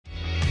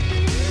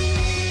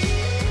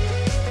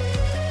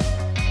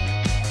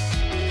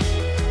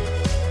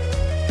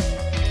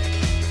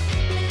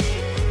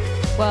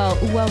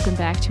welcome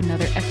back to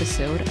another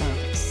episode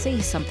of Say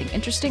Something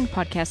Interesting,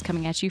 podcast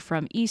coming at you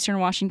from Eastern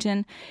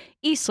Washington,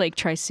 East Lake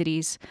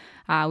Tri-Cities.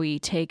 We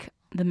take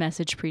the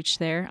message preached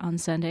there on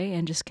Sunday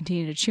and just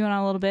continue to chew on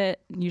it a little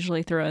bit,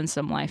 usually throw in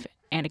some life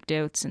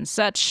anecdotes and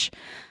such,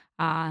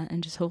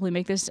 and just hopefully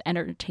make this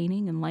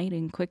entertaining and light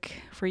and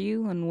quick for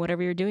you and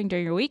whatever you're doing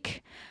during your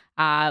week.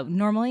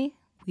 Normally,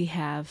 we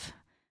have...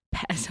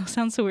 It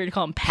sounds so weird to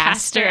call him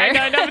pastor. I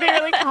know, nobody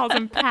really calls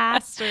him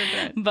pastor.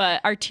 But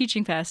our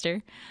teaching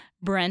pastor,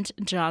 Brent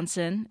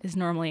Johnson, is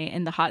normally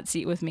in the hot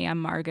seat with me. I'm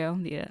Margot,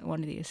 one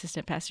of the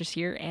assistant pastors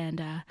here.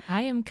 And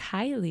I am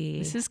Kylie.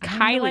 This is I'm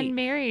Kylie. the one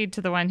married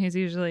to the one who's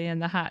usually in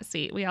the hot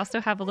seat. We also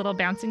have a little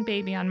bouncing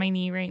baby on my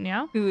knee right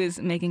now. Who is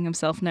making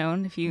himself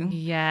known if you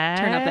Yes.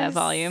 turn up that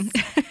volume.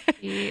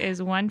 He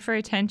is one for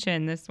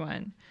attention, this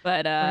one.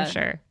 But For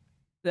sure.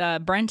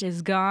 Brent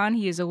is gone.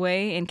 He is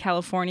away in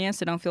California,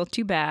 so don't feel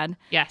too bad.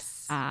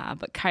 Yes.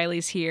 But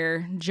Kylie's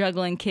here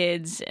juggling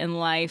kids and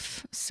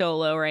life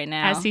solo right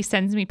now. As he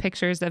sends me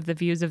pictures of the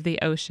views of the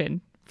ocean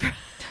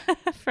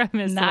from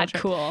his little Not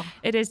trip. cool.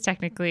 It is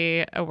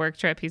technically a work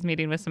trip. He's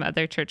meeting with some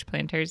other church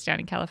planters down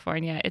in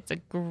California. It's a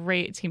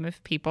great team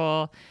of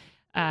people.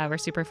 We're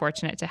super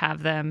fortunate to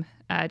have them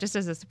just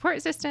as a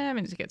support system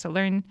and to get to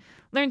learn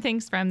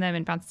things from them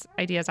and bounce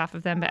ideas off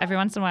of them. But every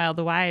once in a while,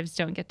 the wives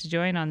don't get to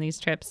join on these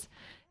trips.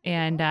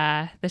 And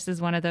this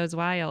is one of those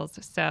wiles.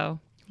 So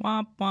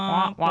Womp,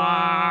 womp,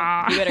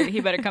 womp. He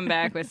better come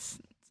back with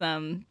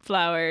some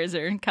flowers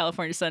or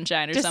California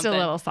sunshine or just something. a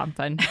little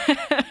something.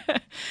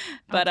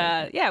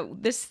 But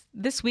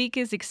this week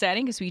is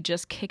exciting because we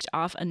just kicked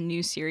off a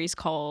new series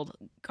called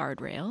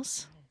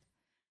Guardrails.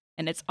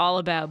 And it's all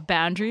about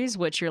boundaries,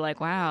 which you're like,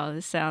 wow,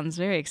 this sounds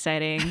very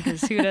exciting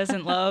because who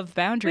doesn't love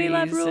boundaries? We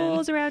love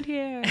rules around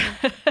here.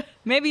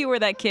 Maybe you were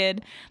that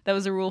kid that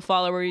was a rule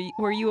follower.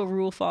 Were you a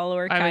rule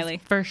follower, I Kylie?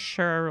 was for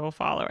sure a rule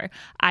follower.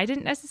 I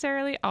didn't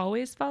necessarily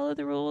always follow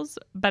the rules,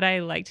 but I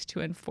liked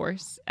to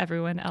enforce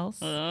everyone else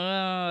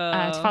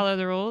to follow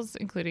the rules,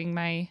 including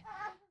my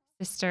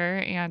sister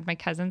and my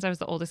cousins. I was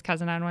the oldest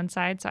cousin on one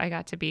side, so I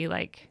got to be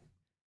like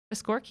the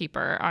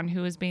scorekeeper on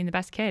who was being the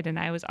best kid, and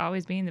I was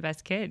always being the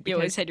best kid. You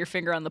always had your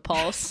finger on the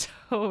pulse.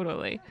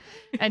 Totally.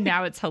 And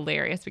now it's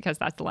hilarious because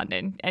that's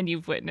London, and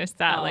you've witnessed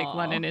that. Aww. Like,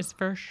 London is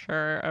for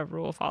sure a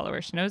rule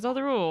follower. She knows all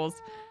the rules,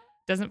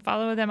 doesn't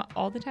follow them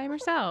all the time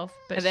herself,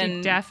 but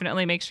she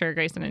definitely makes sure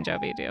Grayson and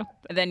Jovi do.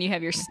 And then you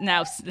have your,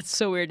 now it's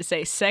so weird to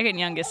say, second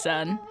youngest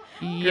son,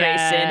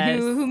 Yes. Grayson,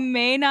 who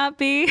may not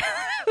be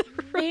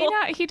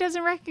He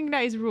doesn't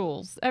recognize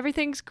rules.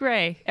 Everything's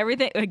gray.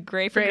 everything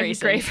gray for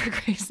Grayson. Gray for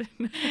Grayson.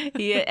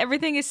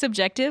 Everything is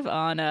subjective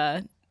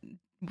on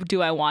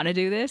do I want to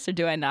do this or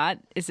do I not?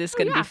 Is this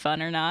going to be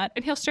fun or not?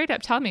 And he'll straight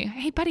up tell me,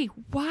 hey, buddy,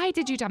 why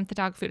did you dump the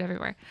dog food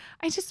everywhere?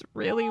 I just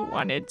really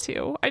wanted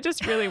to.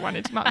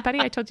 Mom, buddy,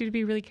 I told you to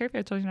be really careful.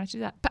 I told you not to do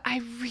that. But I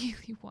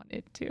really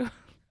wanted to.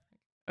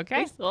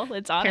 Okay. Well,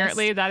 it's honest.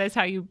 Apparently, that is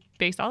how you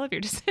base all of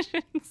your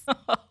decisions.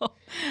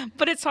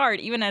 But it's hard,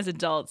 even as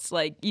adults.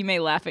 Like, you may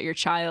laugh at your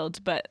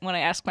child, but when I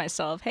ask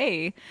myself,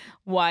 hey,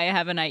 why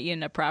haven't I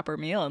eaten a proper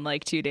meal in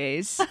like 2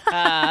 days?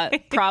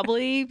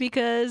 Probably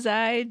because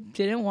I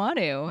didn't want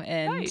to.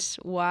 And Right.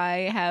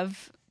 why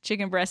have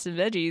chicken breast and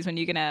veggies when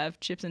you can have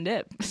chips and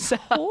dip? So,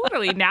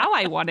 Totally. Now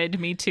I wanted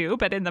me to,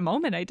 but in the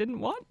moment, I didn't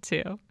want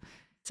to.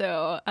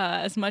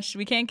 as much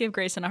we can't give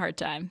Grayson a hard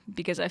time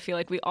because I feel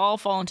like we all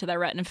fall into that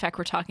rut. And in fact,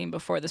 we're talking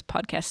before this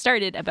podcast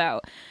started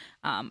about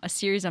a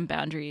series on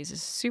boundaries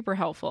is super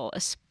helpful,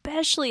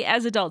 especially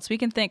as adults. We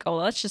can think, oh,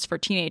 well, that's just for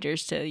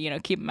teenagers to,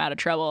 keep them out of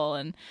trouble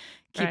and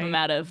keep them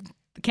out of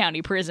the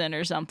county prison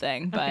or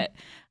something. But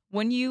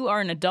when you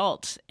are an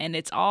adult and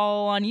it's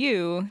all on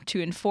you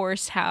to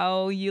enforce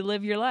how you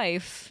live your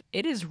life,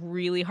 it is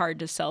really hard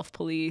to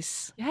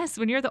self-police. Yes,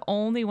 when you're the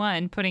only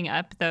one putting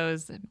up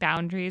those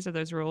boundaries or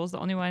those rules, the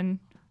only one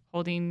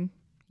holding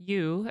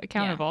you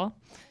accountable.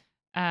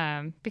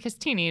 Because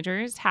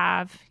teenagers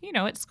have,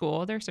 at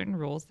school, there are certain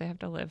rules they have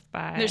to live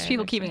by. There's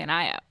people keeping an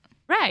eye out,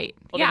 Right.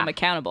 holding them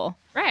accountable.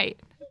 Right.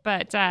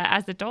 But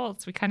as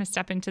adults, we kind of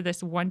step into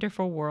this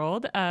wonderful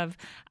world of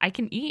I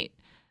can eat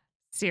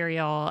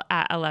cereal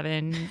at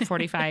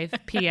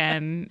 11:45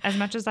 p.m. as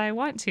much as I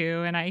want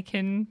to, and I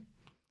can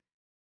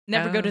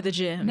Never go to the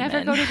gym. go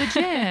to the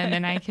gym,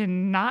 and I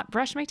can not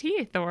brush my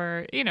teeth,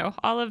 or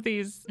all of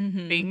these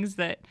things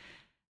that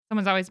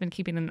someone's always been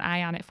keeping an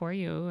eye on it for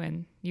you,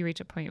 and you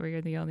reach a point where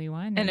you're the only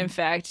one. And in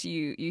fact,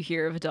 you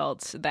hear of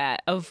adults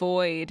that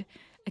avoid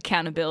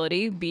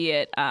accountability, be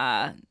it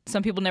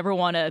some people never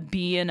want to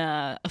be in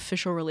a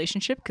official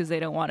relationship because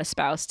they don't want a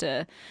spouse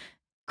to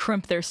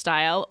crimp their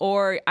style,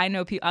 or I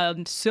know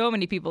so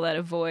many people that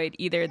avoid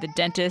either the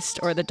dentist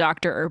or the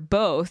doctor or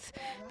both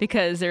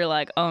because they're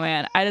like, oh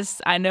man,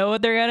 I know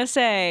what they're gonna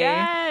say.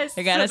 Yes,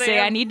 They're gonna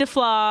say I need to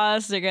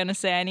floss. They're gonna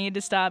say I need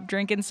to stop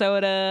drinking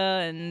soda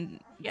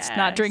and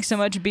not drink so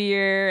much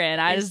beer,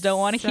 and I just don't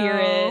want to hear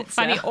it.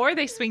 Funny, So. or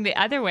they swing the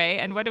other way,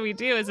 and what do we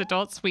do as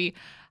adults? We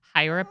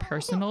hire a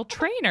personal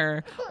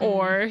trainer,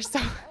 or so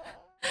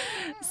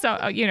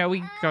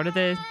we go to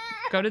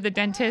the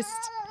dentist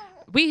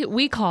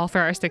We call for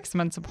our 6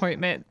 months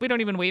appointment. We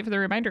don't even wait for the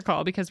reminder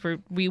call because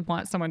we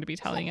want someone to be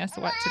telling us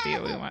what to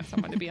do. We want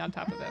someone to be on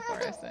top of it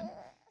for us. And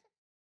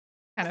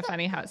kind of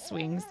funny how it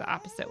swings the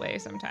opposite way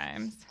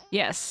sometimes.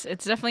 Yes,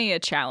 it's definitely a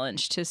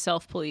challenge to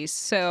self-police.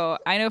 So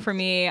I know for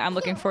me, I'm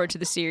looking forward to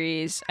the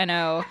series. I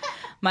know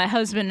my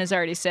husband has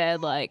already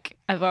said, like,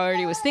 I've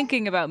already was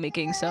thinking about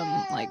making some,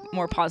 like,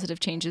 more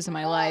positive changes in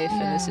my life.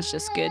 And this is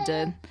just good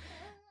to,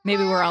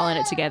 maybe we're all in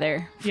it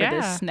together for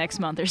this next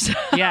month or so.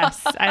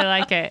 Yes, I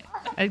like it.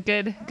 A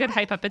good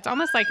hype up. It's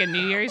almost like a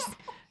New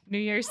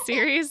Year's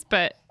series,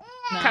 but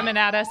coming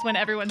at us when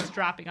everyone's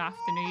dropping off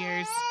the New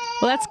Year's.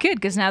 Well, that's good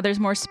because now there's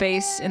more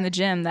space in the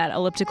gym. That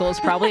elliptical is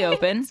probably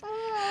open.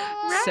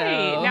 Right. So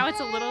now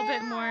it's a little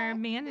bit more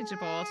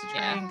manageable to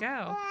try and go.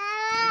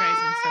 You guys,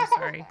 I'm so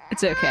sorry.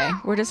 It's okay.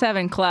 We're just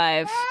having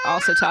Clive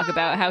also talk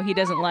about how he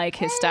doesn't like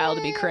his style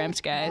to be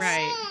crimped, guys.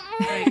 Right.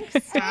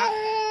 Like, stop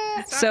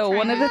So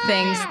one of the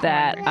things it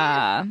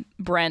that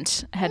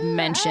Brent had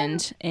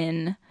mentioned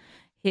in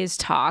his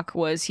talk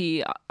was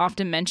he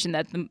often mentioned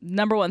that the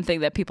number one thing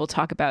that people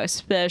talk about,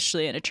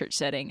 especially in a church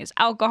setting, is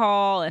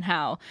alcohol and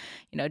how,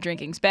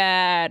 drinking's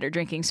bad or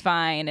drinking's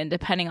fine. And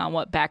depending on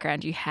what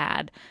background you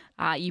had,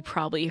 you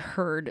probably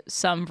heard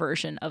some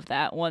version of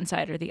that, one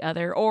side or the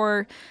other,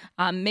 or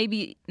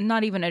maybe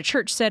not even a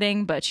church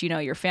setting, but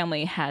your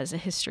family has a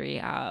history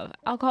of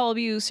alcohol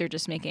abuse or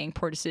just making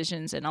poor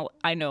decisions. And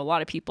I know a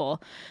lot of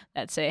people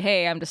that say,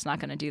 hey, I'm just not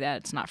going to do that.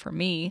 It's not for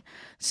me.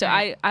 So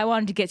I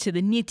wanted to get to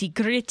the nitty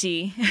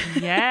gritty.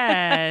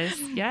 Yes.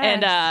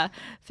 And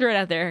throw it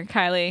out there.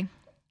 Kylie,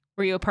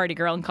 were you a party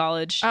girl in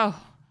college? Oh,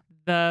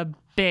 the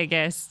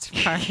biggest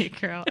party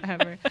girl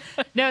ever.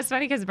 No, it's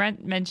funny because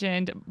Brent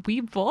mentioned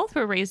we both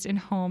were raised in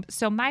home.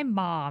 So my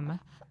mom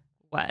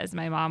was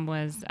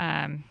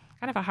kind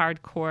of a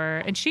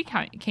hardcore, and she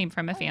came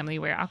from a family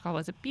where alcohol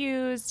was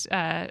abused,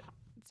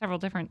 several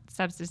different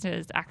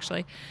substances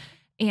actually.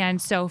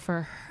 And so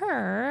for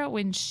her,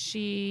 when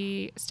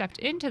she stepped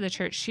into the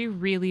church, she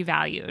really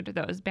valued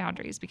those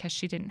boundaries because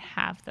she didn't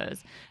have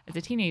those as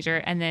a teenager.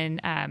 And then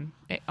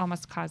it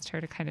almost caused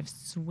her to kind of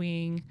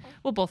swing.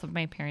 Well, both of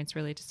my parents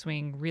really to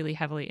swing really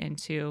heavily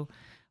into,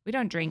 we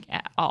don't drink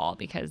at all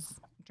because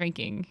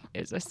drinking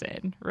is a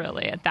sin,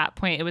 really. At that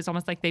point, it was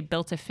almost like they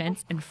built a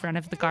fence in front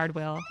of the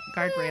guardrail.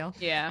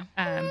 Yeah.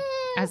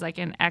 As like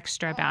an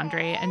extra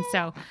boundary. And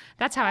so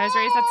that's how I was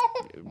raised.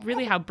 That's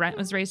really how Brent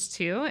was raised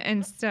too.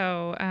 And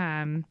so,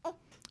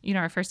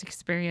 our first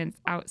experience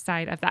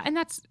outside of that, and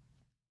that's,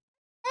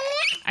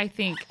 I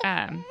think,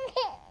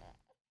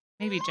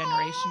 maybe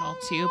generational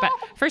too, but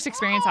first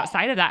experience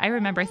outside of that, I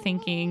remember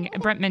thinking,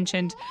 Brent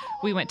mentioned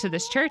we went to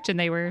this church and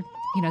they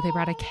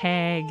brought a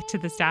keg to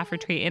the staff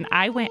retreat, and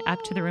I went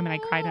up to the room and I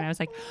cried and I was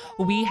like,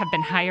 we have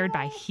been hired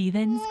by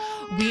heathens.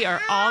 We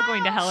are all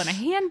going to hell in a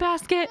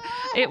handbasket.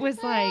 It was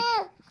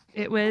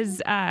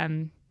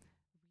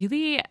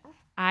really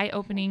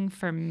eye-opening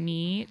for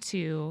me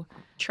to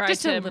try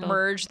to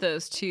merge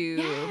those two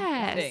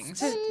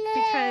things.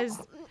 Because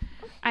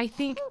I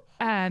think,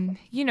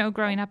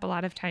 growing up, a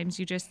lot of times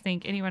you just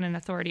think anyone in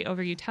authority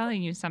over you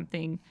telling you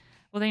something,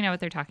 well, they know what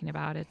they're talking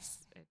about.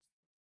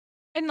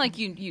 And like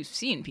you've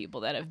seen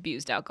people that have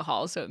abused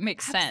alcohol, so it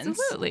makes sense.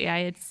 Absolutely.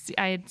 I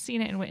had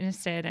seen it and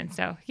witnessed it. And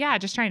so, yeah,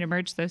 just trying to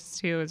merge those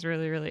two was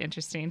really, really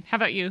interesting. How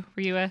about you?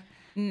 Were you a...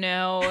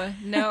 No.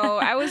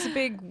 I was a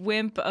big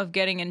wimp of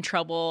getting in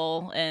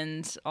trouble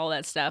and all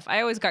that stuff.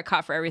 I always got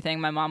caught for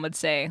everything. My mom would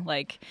say,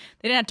 like,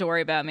 they didn't have to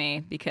worry about me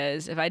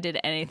because if I did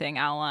anything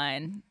out of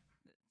line,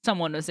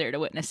 someone was there to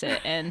witness it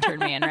and turn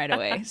me in right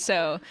away.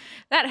 So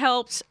that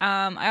helped.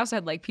 I also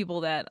had like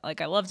people that like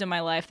I loved in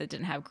my life that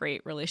didn't have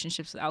great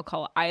relationships with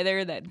alcohol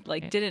either. That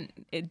like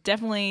it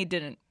definitely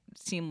didn't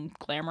seem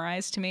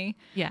glamorized to me.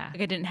 Yeah.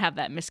 Like I didn't have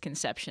that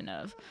misconception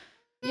of,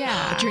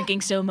 yeah,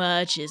 drinking so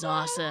much is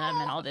awesome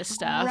and all this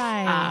stuff.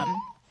 Right.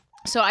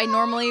 So I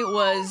normally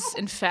was,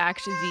 in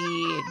fact,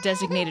 the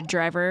designated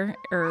driver,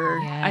 or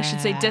I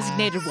should say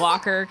designated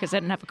walker, because I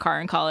didn't have a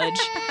car in college.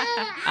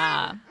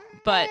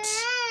 But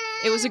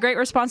it was a great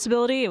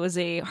responsibility. It was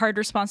a hard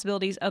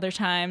responsibility other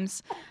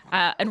times.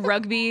 In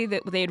rugby,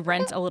 they'd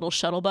rent a little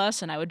shuttle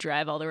bus, and I would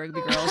drive all the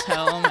rugby girls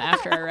home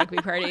after our rugby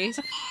parties.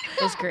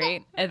 It was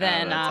great. And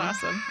then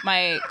that's awesome.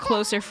 My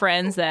closer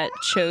friends that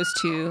chose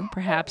to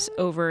perhaps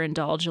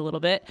overindulge a little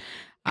bit,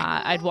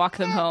 I'd walk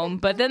them home.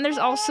 But then there's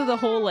also the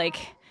whole, like,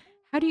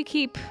 how do you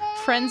keep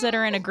friends that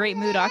are in a great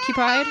mood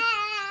occupied?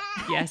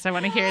 Yes, I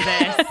want to hear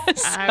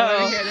this. I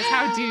want to hear this.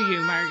 How do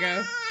you,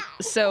 Margot?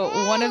 So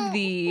one of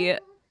the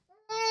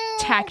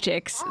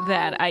tactics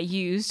that I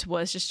used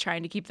was just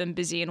trying to keep them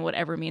busy in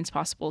whatever means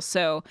possible.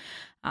 So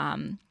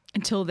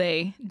until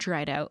they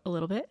dried out a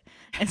little bit.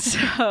 And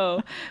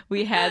so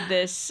we had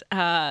this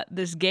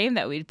game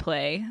that we'd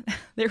play.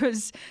 There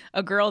was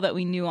a girl that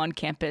we knew on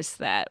campus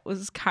that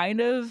was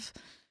kind of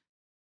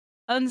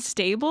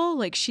unstable.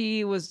 Like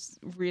she was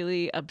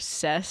really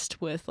obsessed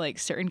with like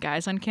certain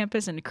guys on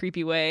campus in a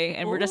creepy way.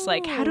 And we're just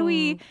like, how do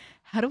we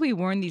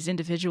warn these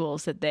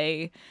individuals that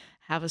they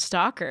have a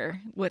stalker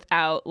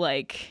without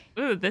like...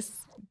 Ooh, this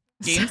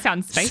game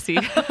sounds spicy.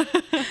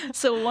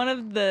 So one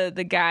of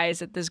the guys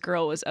that this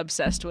girl was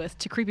obsessed with,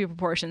 to creepy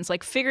proportions,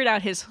 like figured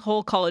out his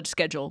whole college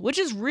schedule, which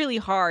is really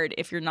hard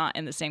if you're not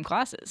in the same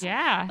classes.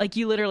 Yeah. Like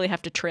you literally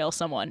have to trail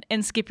someone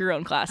and skip your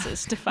own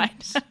classes to find.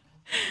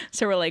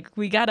 So we're like,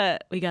 we gotta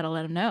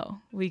let him know.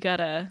 We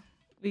gotta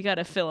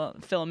fill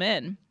him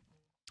in.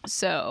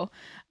 So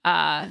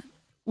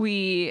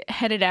we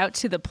headed out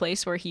to the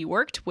place where he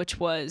worked, which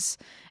was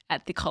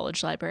at the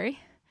college library.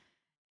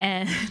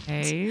 And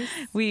Nice.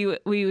 we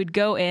would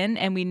go in,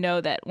 and we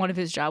know that one of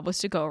his job was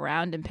to go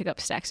around and pick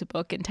up stacks of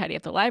book and tidy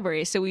up the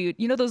library. So we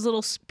would, those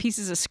little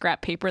pieces of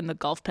scrap paper and the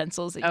golf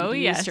pencils that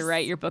you use to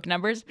write your book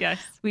numbers? Yes.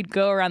 We'd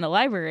go around the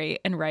library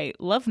and write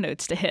love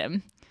notes to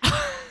him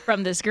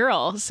from this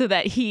girl so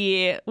that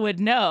he would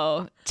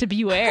know to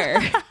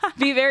beware,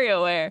 be very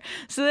aware.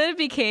 So then it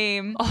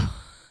became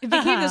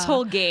this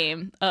whole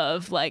game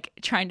of like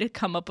trying to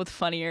come up with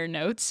funnier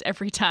notes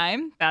every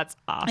time. That's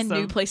awesome. And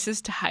new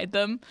places to hide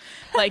them.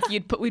 Like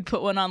we'd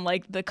put one on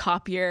like the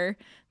copier,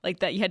 like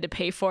that you had to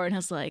pay for, and I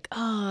was like,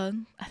 oh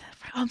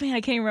man,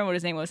 I can't even remember what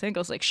his name was. I think it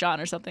was like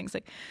Sean or something. It's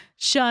like,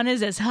 Sean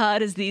is as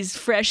hot as these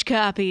fresh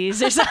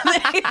copies or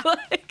something.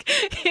 Like,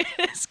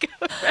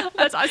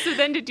 that's awesome. So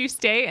then did you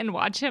stay and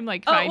watch him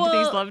like find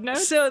these love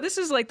notes? So this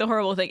is like the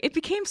horrible thing. It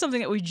became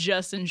something that we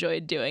just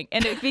enjoyed doing.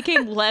 And it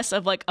became less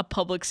of like a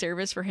public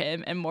service for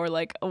him and more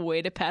like a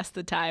way to pass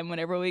the time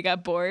whenever we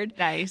got bored.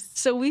 Nice.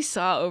 So we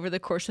saw over the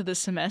course of the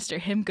semester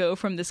him go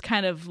from this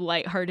kind of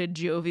lighthearted,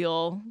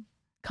 jovial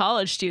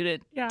college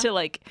student to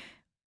like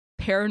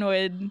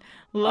paranoid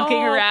looking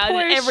around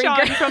poor every Sean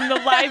girl from the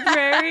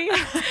library.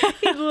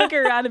 He'd look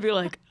around and be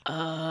like,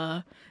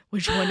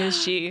 which one is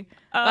she?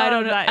 I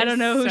don't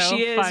know who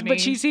she is, funny.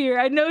 but she's here.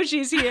 I know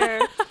she's here.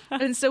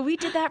 And so we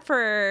did that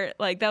for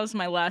like, that was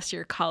my last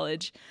year of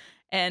college.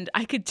 And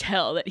I could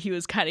tell that he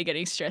was kind of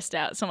getting stressed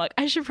out. So I'm like,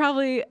 I should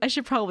probably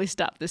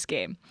stop this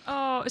game.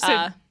 Oh,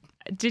 so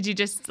did you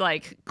just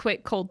like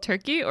quit cold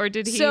turkey, or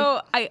did he?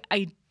 So I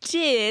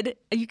did.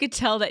 You could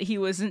tell that he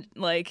wasn't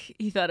like,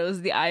 he thought it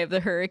was the eye of the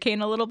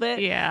hurricane a little bit.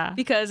 Yeah.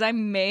 Because I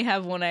may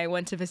have, when I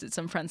went to visit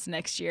some friends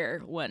next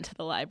year, went to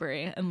the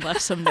library and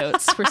left some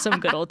notes for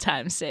some good old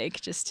time's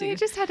sake. You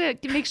just had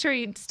to make sure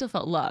you still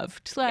felt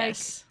loved. Like,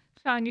 yes.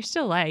 Sean, you're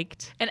still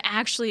liked. And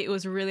actually, it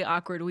was really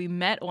awkward. We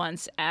met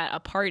once at a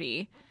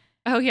party.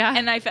 Oh, yeah.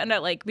 And I found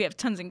out, like, we have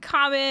tons in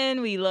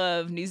common. We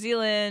love New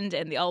Zealand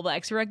and the All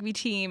Blacks rugby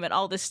team and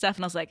all this stuff.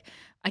 And I was like,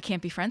 I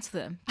can't be friends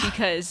with him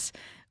because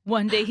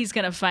one day he's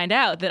going to find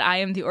out that I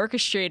am the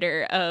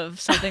orchestrator of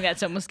something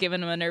that's almost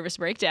given him a nervous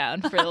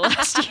breakdown for the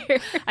last year.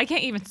 I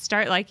can't even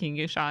start liking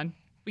you, Sean.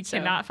 We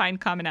cannot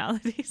find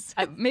commonalities.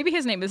 Maybe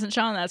his name isn't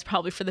Sean. That's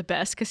probably for the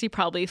best because he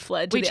probably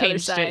fled to the other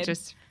side. We changed it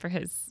just for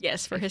his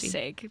for his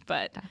sake.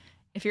 But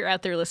if you're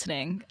out there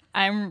listening,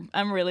 I'm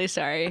really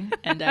sorry,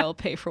 and I will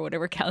pay for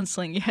whatever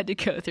counseling you had to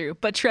go through.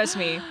 But trust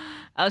me,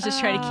 I was just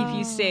trying to keep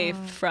you safe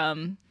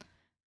from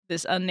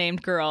this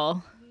unnamed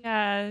girl.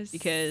 Yes.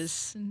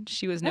 Because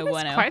she was no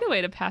bueno. That's quite a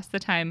way to pass the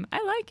time.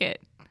 I like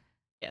it.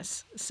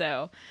 Yes.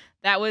 So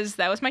that was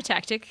my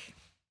tactic.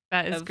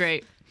 That is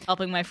great.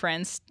 Helping my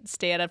friends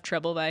stay out of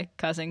trouble by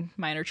causing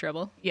minor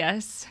trouble.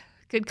 Yes.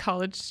 Good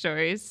college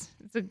stories.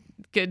 It's a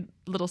good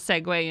little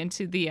segue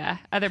into the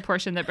other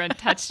portion that Brent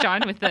touched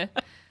on with the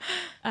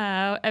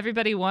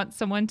everybody wants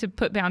someone to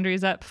put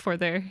boundaries up for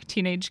their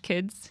teenage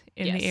kids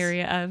in the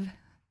area of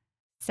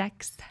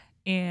sex.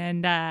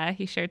 And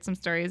he shared some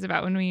stories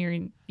about when we were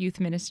in youth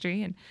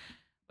ministry, and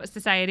what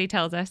society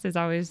tells us is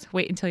always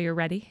wait until you're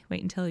ready.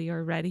 Wait until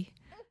you're ready.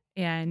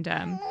 And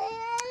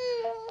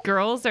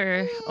girls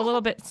are a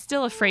little bit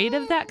still afraid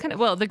of that kind of,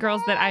 well, the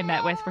girls that I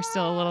met with were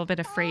still a little bit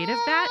afraid of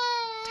that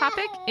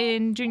topic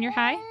in junior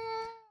high.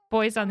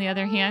 Boys, on the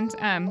other hand,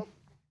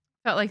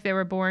 felt like they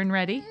were born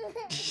ready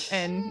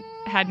and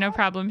had no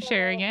problem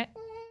sharing it.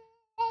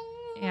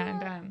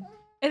 And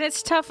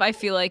it's tough, I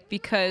feel like,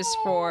 because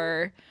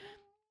for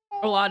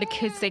a lot of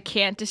kids, they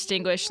can't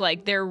distinguish,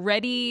 like, they're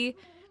ready.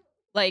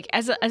 Like,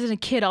 as a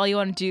kid, all you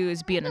want to do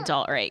is be an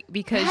adult, right?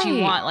 Because you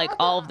want, like,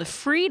 all of the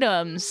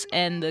freedoms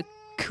and the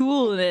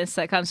coolness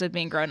that comes with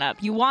being grown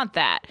up. You want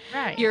that.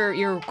 Right.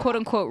 You're quote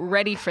unquote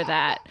ready for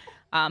that.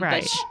 Right.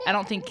 But I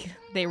don't think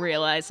they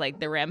realize, like,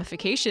 the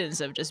ramifications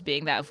of just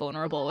being that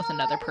vulnerable with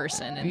another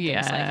person and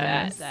things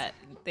like that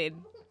they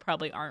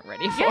probably aren't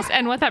ready for. Yes,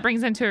 and what that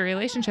brings into a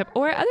relationship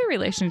or other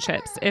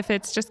relationships. If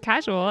it's just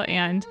casual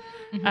and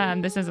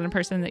this isn't a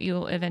person that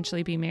you'll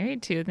eventually be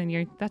married to,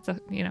 then that's a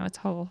it's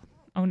a whole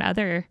own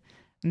other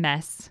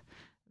mess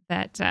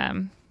that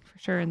for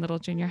sure in little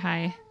junior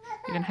high,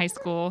 even high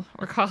school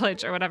or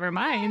college or whatever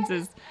minds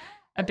is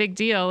a big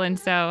deal. And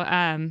so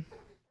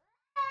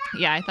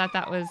I thought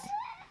that was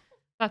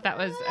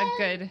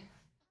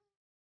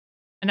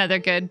another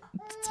good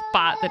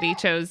spot that he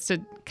chose to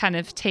kind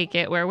of take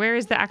it, where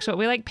is the actual,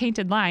 we like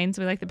painted lines.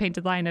 We like the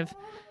painted line of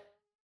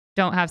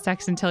don't have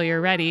sex until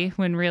you're ready,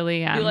 when really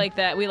we like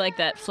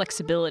that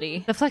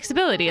flexibility. The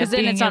flexibility of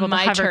being able to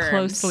hover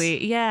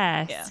closely.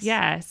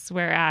 Yes.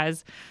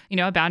 Whereas,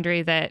 a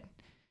boundary that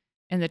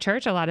in the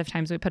church a lot of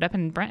times we put up,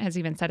 and Brent has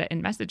even said it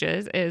in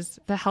messages, is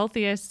the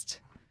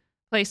healthiest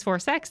place for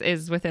sex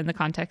is within the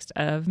context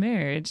of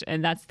marriage.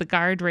 And that's the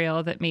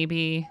guardrail that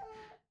maybe,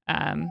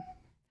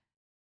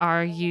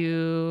 are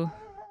you,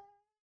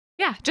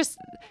 just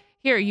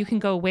here, you can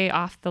go way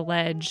off the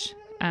ledge.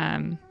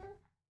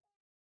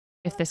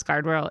 If this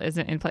guardrail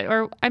isn't in place,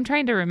 or I'm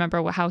trying to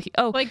remember how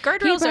like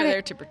guardrails are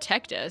there to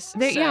protect us.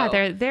 Yeah,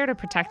 they're there to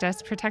protect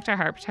us, protect our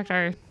heart, protect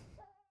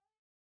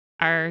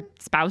our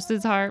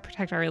spouse's heart,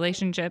 protect our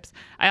relationships.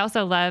 I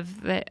also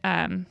love that,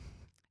 kind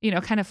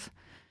of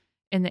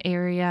in the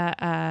area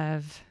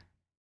of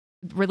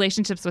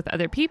relationships with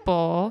other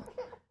people.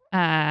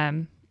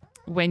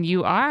 When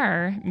you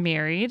are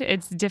married,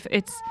 it's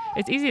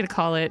easy to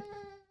call it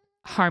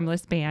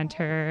harmless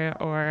banter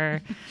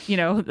or,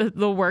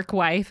 the work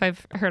wife.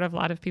 I've heard of a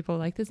lot of people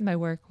like, this is my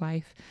work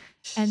wife.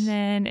 And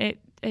then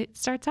it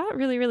starts out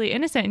really, really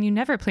innocent and you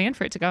never plan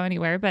for it to go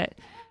anywhere, but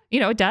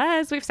it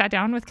does. We've sat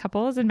down with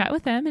couples and met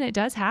with them and it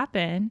does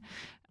happen.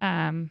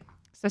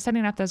 So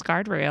setting up those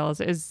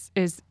guardrails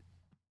is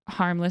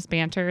harmless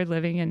banter,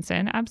 living in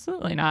sin?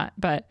 Absolutely not.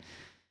 But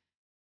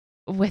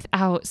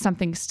without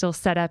something still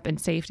set up in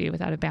safety,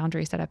 without a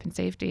boundary set up in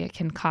safety, it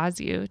can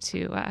cause you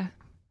to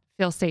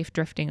feel safe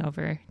drifting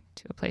over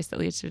to a place that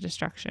leads to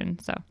destruction.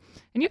 So,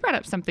 and you brought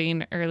up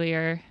something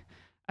earlier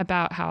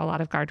about how a lot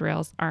of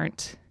guardrails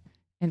aren't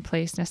in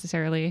place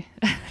necessarily.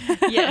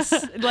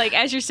 Yes. Like,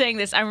 as you're saying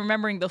this, I'm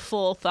remembering the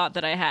full thought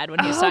that I had when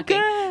he was talking.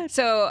 Good.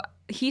 So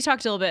he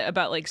talked a little bit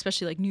about, like,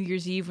 especially like New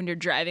Year's Eve when you're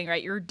driving,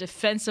 right? You're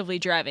defensively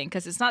driving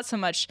because it's not so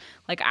much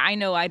like, I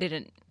know I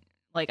didn't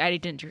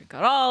drink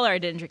at all, or I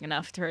didn't drink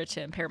enough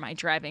to impair my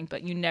driving,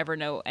 but you never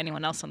know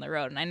anyone else on the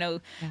road. And I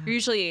know you're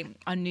usually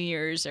on New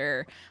Year's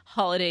or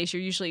holidays,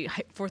 you're usually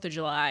 4th of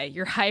July,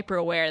 you're hyper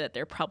aware that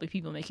there are probably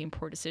people making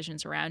poor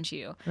decisions around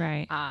you.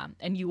 Right.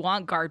 And you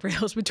want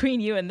guardrails between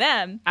you and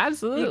them.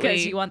 Absolutely.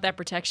 Because you want that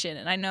protection.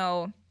 And I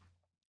know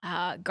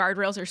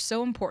guardrails are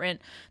so important,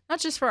 not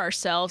just for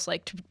ourselves,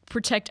 like to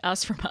protect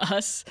us from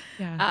us,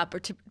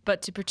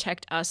 but to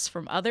protect us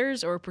from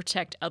others or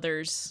protect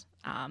others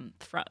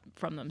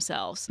from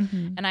themselves.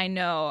 Mm-hmm. And I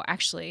know,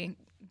 actually,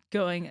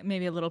 going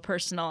maybe a little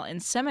personal,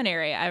 in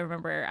seminary, I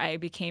remember I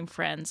became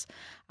friends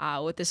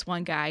with this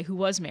one guy who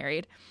was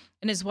married,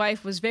 and his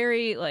wife was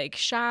very like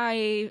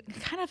shy,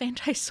 kind of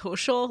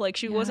antisocial. Like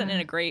she wasn't in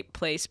a great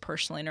place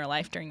personally in her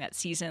life during that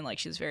season. Like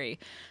she was very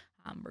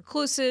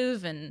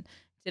reclusive and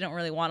didn't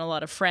really want a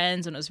lot of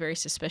friends and was very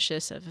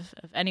suspicious of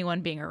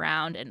anyone being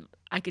around. And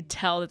I could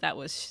tell that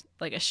was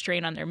like a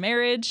strain on their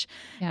marriage.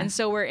 Yeah. And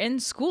so we're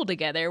in school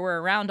together. We're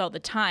around all the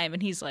time.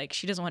 And he's like,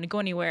 she doesn't want to go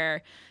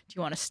anywhere. Do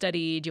you want to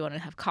study? Do you want to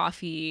have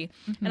coffee?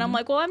 Mm-hmm. And I'm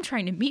like, well, I'm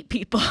trying to meet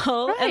people.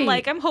 Right. And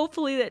like, I'm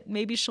hopefully that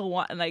maybe she'll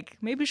want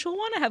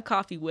to have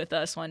coffee with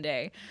us one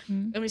day.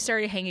 Mm-hmm. And we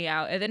started hanging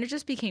out. And then it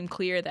just became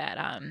clear that,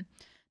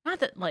 not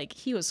that like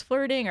he was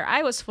flirting or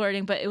I was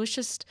flirting, but it was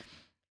just,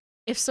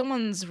 if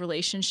someone's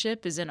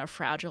relationship is in a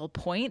fragile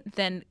point,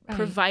 then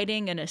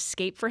providing an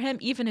escape for him,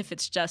 even if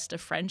it's just a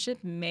friendship,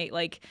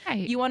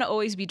 you want to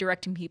always be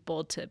directing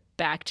people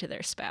back to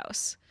their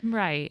spouse.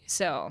 Right.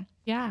 So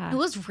yeah, it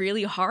was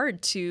really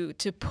hard to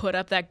put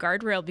up that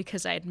guardrail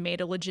because I had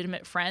made a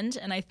legitimate friend.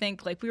 And I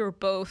think like we were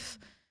both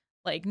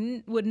like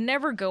would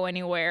never go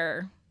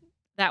anywhere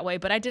that way,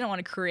 but I didn't want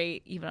to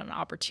create even an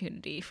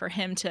opportunity for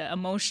him to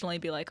emotionally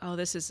be like, oh,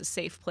 this is a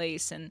safe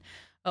place. And,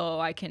 oh,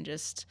 I can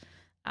just...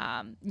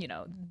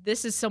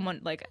 this is someone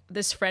like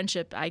this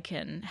friendship I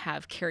can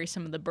have carry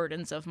some of the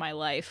burdens of my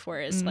life.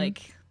 Whereas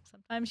like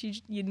sometimes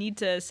you need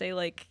to say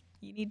like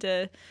you need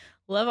to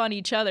love on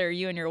each other,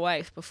 you and your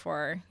wife,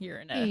 before you're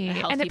in a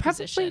healthy and it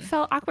probably position.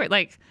 Felt awkward.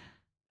 Like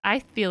I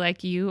feel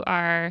like you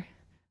are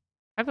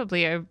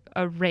probably a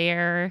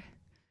rare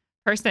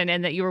person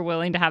in that you were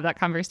willing to have that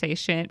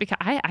conversation, because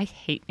I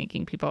hate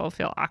making people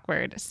feel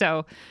awkward.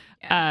 So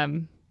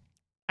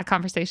a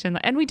conversation,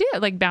 and we do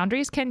like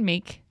boundaries can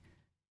make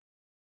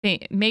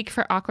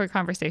for awkward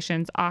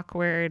conversations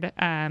awkward.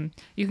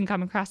 You can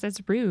come across as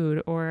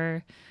rude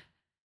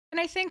and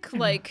I think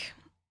like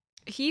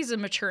he's a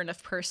mature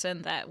enough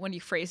person that when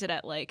you phrase it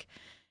at like,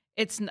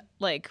 it's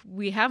like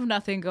we have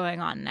nothing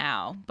going on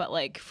now, but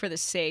like for the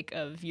sake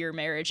of your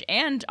marriage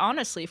and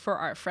honestly for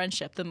our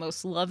friendship, the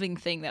most loving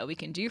thing that we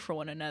can do for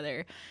one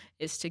another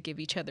is to give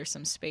each other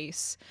some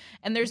space.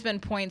 And there's been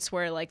points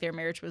where like their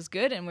marriage was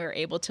good and we were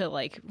able to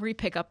like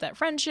re-pick up that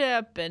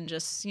friendship and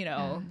just,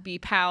 be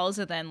pals.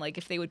 And then like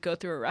if they would go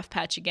through a rough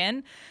patch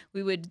again,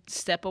 we would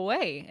step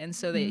away. And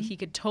so that he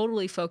could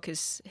totally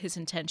focus his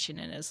intention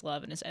and his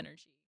love and his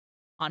energy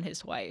on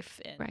his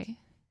wife. And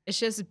it's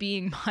just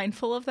being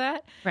mindful of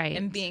that,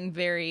 and being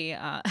very,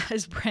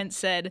 as Brent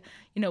said,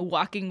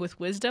 walking with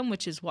wisdom,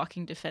 which is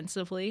walking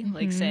defensively,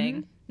 like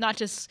saying not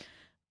just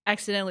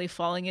accidentally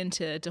falling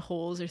into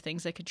holes or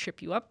things that could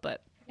trip you up,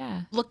 but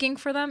looking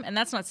for them. And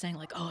that's not saying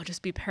like, oh,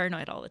 just be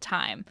paranoid all the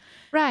time.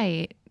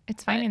 Right.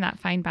 It's finding that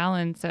fine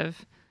balance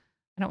of,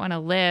 I don't want to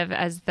live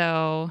as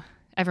though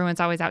everyone's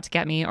always out to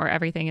get me or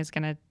everything is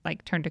going to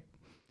like turn to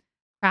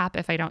crap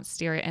if I don't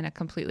steer it in a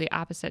completely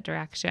opposite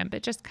direction,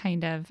 but just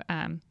kind of,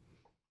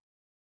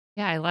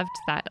 I loved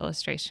that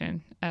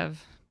illustration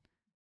of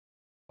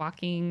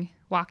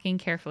walking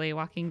carefully,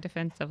 walking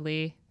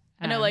defensively.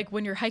 I know, like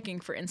when you're hiking,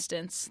 for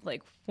instance,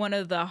 like one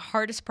of the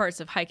hardest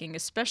parts of hiking,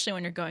 especially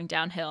when you're going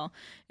downhill,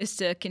 is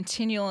to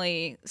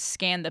continually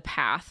scan the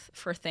path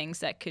for things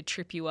that could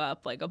trip you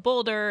up, like a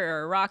boulder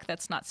or a rock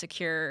that's not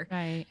secure.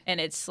 Right. And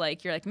it's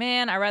like, you're like,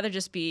 man, I'd rather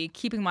just be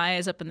keeping my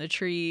eyes up in the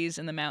trees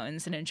and the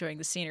mountains and enjoying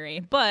the scenery.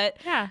 But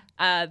Yeah.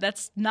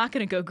 That's not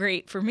going to go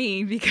great for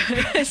me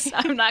because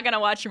I'm not going to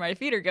watch where my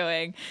feet are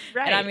going.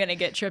 Right. And I'm going to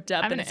get tripped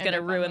up I'm and gonna it's going to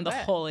end up on ruin the the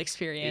wet. whole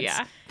experience.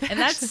 Yeah. And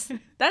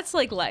that's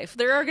like life.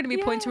 There are going to be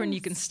points when you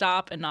Yes. can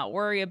stop and not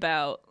worry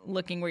about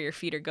looking where your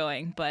feet are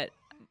going. But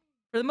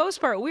for the most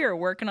part, we are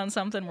working on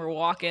something. We're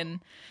walking.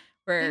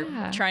 We're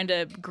Yeah. trying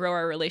to grow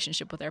our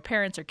relationship with our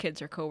parents, our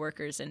kids, our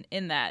coworkers. And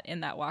in that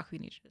walk, we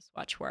need to just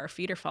watch where our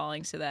feet are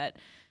falling so that,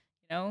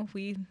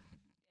 we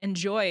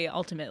enjoy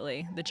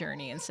ultimately the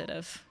journey instead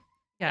of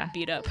Yeah.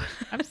 beat up.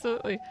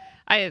 Absolutely.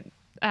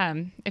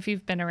 If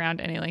you've been around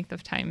any length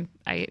of time,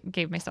 I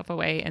gave myself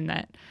away in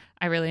that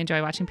I really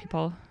enjoy watching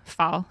people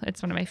fall.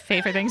 It's one of my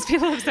favorite things.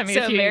 People have sent me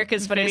So a few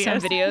America's Funniest Home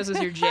Videos was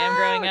your jam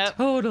growing up? It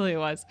totally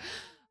was.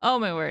 Oh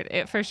my word.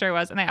 It for sure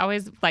was. And I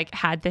always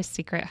had this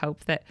secret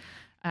hope that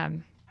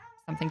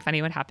something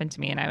funny would happen to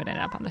me and I would end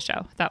up on the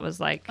show. That was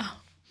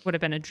would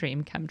have been a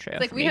dream come true.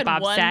 Like for we me. had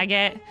Bob one-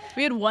 Saget.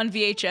 We had one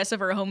VHS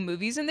of our home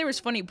movies, and there was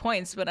funny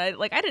points, but I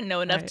didn't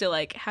know enough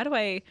Right. to how do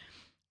I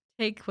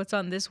take what's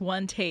on this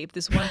one tape,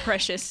 this one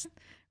precious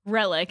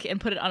relic, and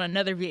put it on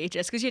another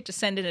VHS because you had to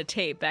send in a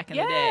tape back in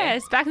the day.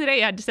 Yes, back in the day,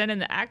 you had to send in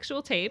the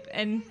actual tape,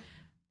 and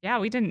yeah,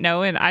 we didn't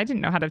know, and I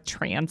didn't know how to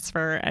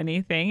transfer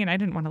anything, and I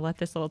didn't want to let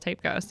this little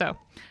tape go. So,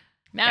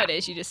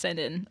 Nowadays, you just send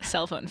in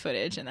cell phone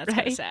footage, and that's kind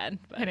of Right. sad.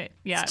 But and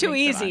it's too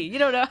makes it easy. on. You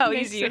don't know how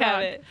Makes easy you it have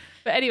on. it.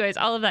 But anyways,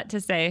 all of that to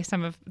say,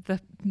 some of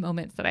the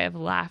moments that I have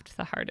laughed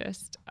the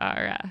hardest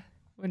are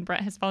when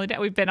Brent has fallen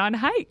down. We've been on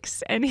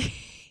hikes, and he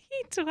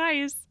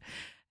twice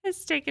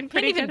has taken Can't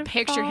pretty even good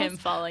picture falls. him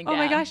falling Oh down.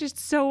 my gosh,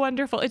 it's so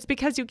wonderful. It's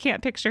because you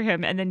can't picture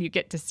him and then you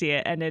get to see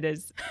it and it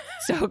is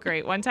so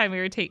great. One time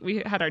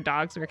we had our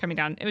dogs, we were coming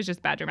down. It was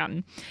just Badger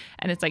Mountain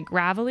and it's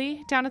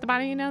gravelly down at the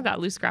bottom,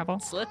 that loose gravel.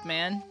 Slip,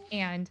 man.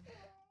 And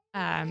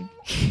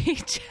he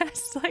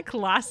just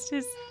lost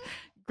his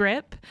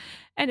grip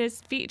and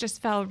his feet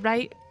just fell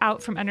right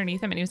out from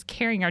underneath him and he was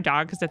carrying our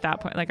dog because at that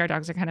point our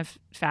dogs are kind of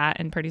fat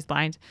and Purdy's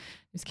blind.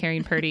 He was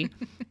carrying Purdy.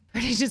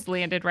 Purdy just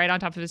landed right on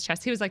top of his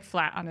chest. He was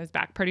flat on his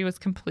back. Purdy was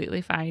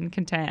completely fine,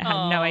 content,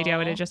 had no idea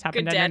what had just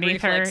happened good dad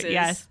underneath reflexes. her.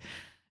 Yes.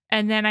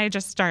 And then I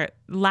just start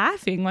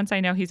laughing once I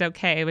know he's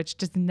okay, which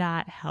does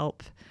not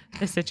help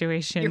the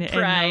situation. Your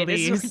pride in the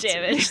is more least,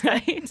 damaged.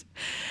 right?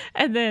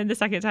 And then the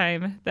second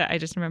time that I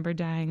just remember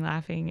dying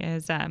laughing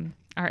is our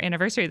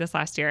anniversary this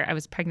last year. I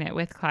was pregnant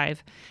with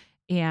Clive.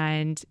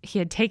 And he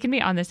had taken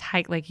me on this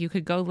hike. You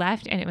could go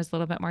left and it was a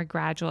little bit more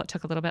gradual. It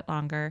took a little bit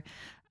longer.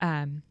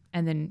 And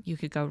then you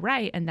could go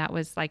right. And that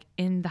was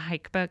in the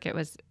hike book, it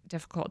was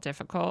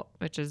difficult,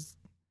 which is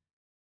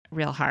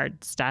real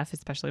hard stuff,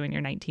 especially when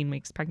you're 19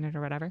 weeks pregnant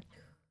or whatever.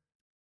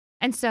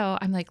 And so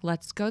I'm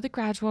let's go the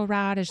gradual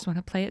route. I just want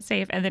to play it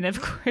safe. And then,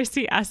 of course,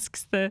 he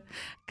asks the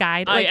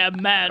guide. I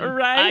am man.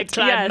 Right? I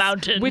climb Yes.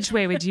 mountain. Which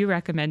way would you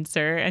recommend,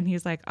 sir? And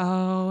he's like,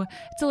 oh,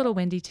 it's a little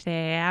windy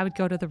today. I would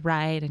go to the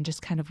right and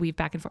just kind of weave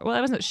back and forth. Well,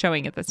 I wasn't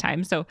showing at this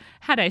time. So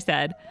had I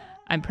said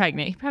I'm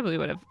pregnant, he probably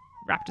would have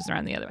wrapped us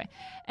around the other way.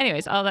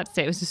 Anyways, all that to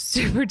say, it was a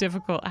super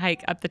difficult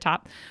hike up the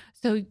top.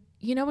 So,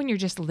 when you're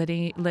just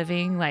living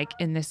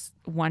in this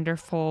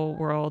wonderful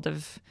world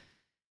of,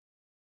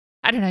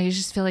 I don't know, you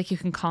just feel like you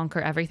can conquer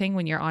everything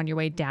when you're on your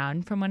way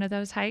down from one of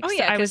those hikes. Oh,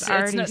 yeah, I was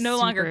 'cause it's already no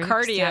longer super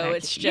cardio, ecstatic.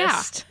 it's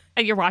just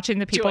And you're watching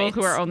the people who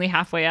joints. are only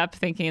halfway up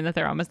thinking that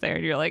they're almost there.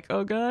 And you're like,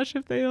 oh gosh,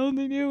 if they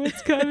only knew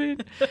what's coming.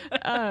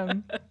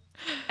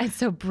 And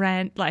so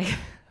Brent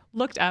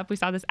looked up. We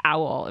saw this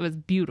owl. It was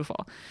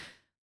beautiful.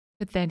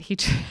 But then he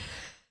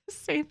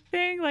same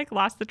thing,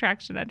 lost the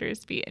traction under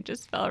his feet and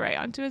just fell right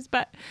onto his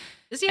butt.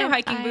 Does he have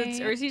And hiking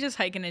boots or is he just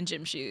hiking in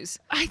gym shoes?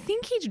 I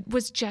think he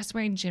was just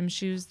wearing gym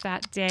shoes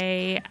that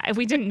day.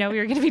 We didn't know we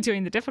were going to be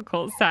doing the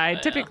difficult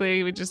side.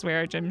 Typically, we just wear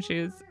our gym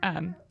shoes.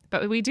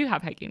 But we do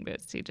have hiking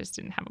boots. He just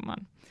didn't have them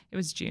on. It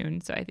was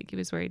June, so I think he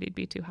was worried he'd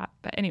be too hot.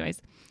 But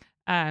anyways,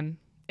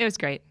 it was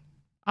great.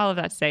 All of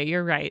that to say,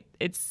 you're right.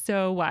 It's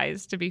so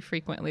wise to be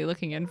frequently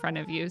looking in front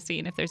of you,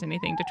 seeing if there's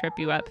anything to trip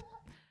you up.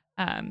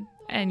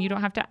 And you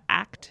don't have to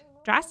act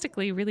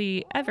drastically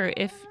really ever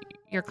if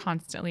you're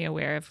constantly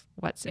aware of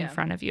what's in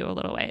front of you a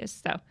little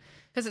ways. So,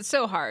 because it's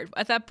so hard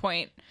at that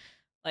point.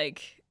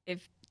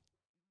 If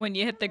when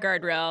you hit the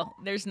guardrail,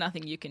 there's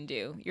nothing you can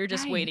do. You're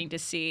just Right. waiting to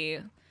see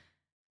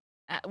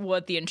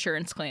what the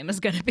insurance claim is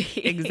going to be.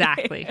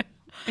 exactly.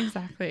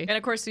 And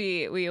of course,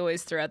 we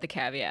always throw out the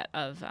caveat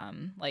of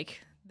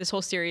this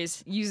whole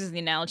series uses the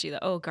analogy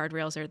that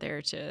guardrails are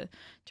there to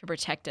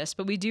protect us,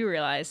 but we do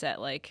realize that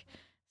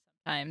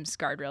sometimes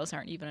guardrails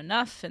aren't even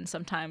enough, and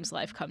sometimes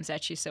life comes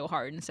at you so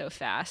hard and so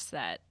fast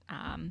that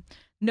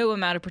no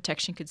amount of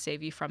protection could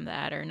save you from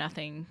that, or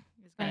nothing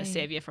is going Right. to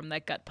save you from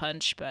that gut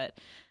punch.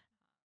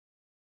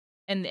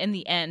 And in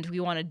the end, we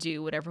want to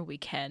do whatever we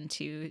can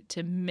to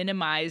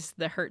minimize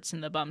the hurts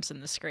and the bumps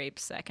and the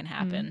scrapes that can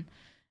happen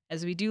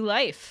as we do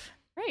life.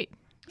 Right.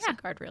 Yeah. So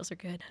guardrails are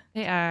good.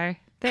 They are.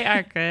 They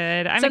are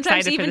good. I'm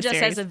Sometimes excited even for the just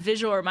series. as a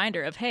visual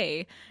reminder of,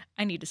 hey,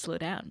 I need to slow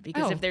down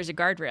because Oh. if there's a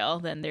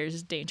guardrail, then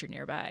there's danger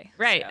nearby.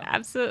 Right, So.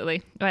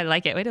 Absolutely. Oh, I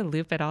like it. Way to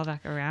loop it all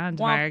back around,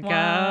 Womp Margo.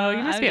 womp.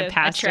 You must be a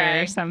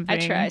pastor or something.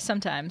 I try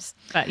sometimes.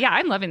 But yeah,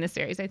 I'm loving this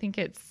series. I think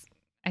it's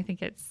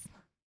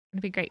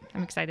gonna be great.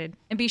 I'm excited.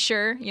 And be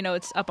sure,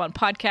 it's up on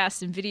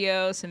podcasts and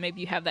videos. So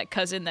maybe you have that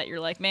cousin that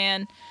you're like,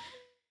 man,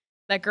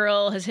 that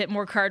girl has hit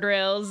more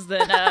guardrails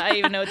than I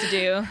even know what to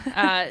do.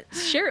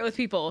 Share it with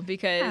people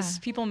because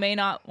people may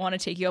not want to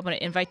take you up on an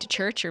invite to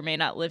church or may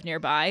not live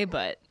nearby,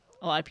 but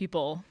a lot of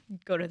people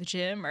go to the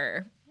gym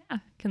or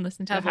Can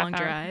listen to have a long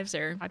half-hour drives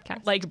or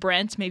podcast. like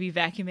Brent, maybe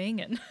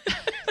vacuuming and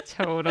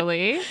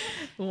Totally.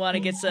 want to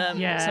get some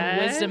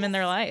wisdom in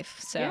their life.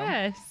 So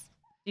Yes.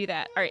 do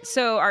that. All right.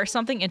 So our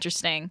something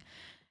interesting.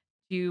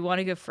 Do you want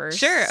to go first?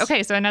 Sure.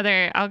 Okay. So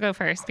I'll go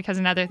first because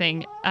another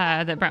thing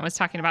that Brent was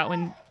talking about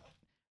when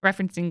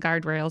referencing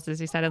guardrails is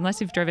he said, unless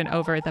you've driven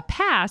over the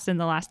pass in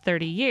the last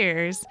 30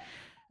 years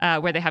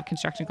where they have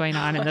construction going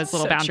on and those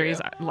little So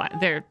boundaries,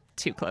 they're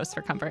too close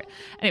for comfort.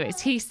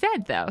 Anyways, he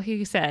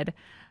said,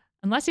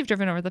 unless you've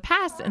driven over the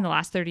pass in the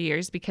last 30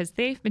 years because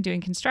they've been doing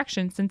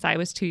construction since I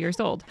was 2 years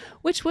old,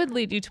 which would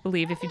lead you to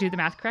believe, if you do the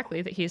math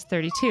correctly, that he is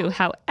 32.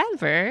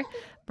 However,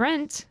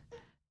 Brent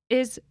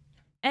is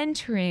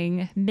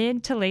entering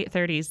mid to late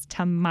 30s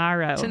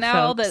tomorrow. So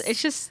now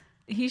folks.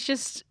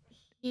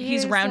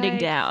 he's rounding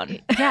down.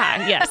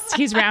 Yeah, yes,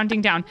 he's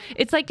rounding down.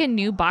 It's like a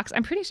new box.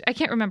 I'm pretty sure, I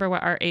can't remember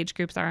what our age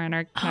groups are on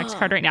our Connect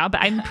card right now,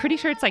 but I'm pretty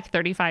sure it's like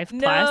 35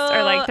 plus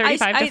or like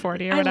 35 to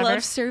 40 or whatever. I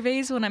love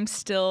surveys when I'm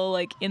still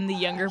like in the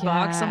younger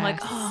box. I'm like,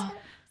 Yes.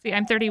 See,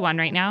 I'm 31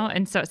 right now,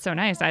 and so it's so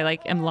nice. I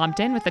like am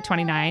lumped in with the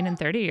 29 and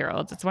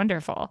 30-year-olds. It's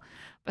wonderful.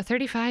 But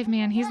 35,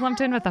 man, he's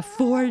lumped in with a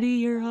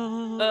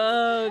 40-year-old.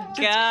 oh It's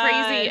god,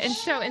 crazy. And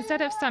so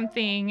instead of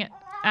something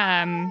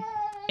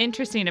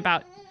interesting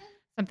about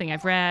something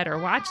I've read or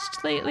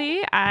watched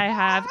lately, I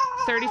have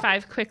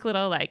 35 quick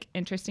little like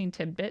interesting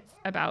tidbits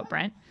about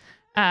Brent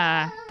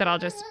that I'll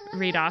just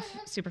read off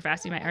super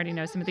fast. You might already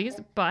know some of these,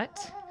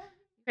 but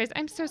guys,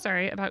 I'm so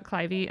sorry about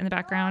Clivey in the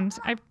background.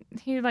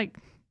 He like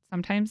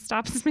sometimes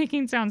stops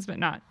making sounds, but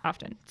not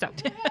often. So,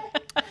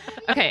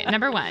 okay,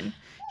 number one.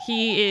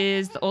 He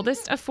is the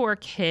oldest of 4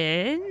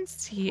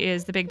 kids. He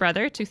is the big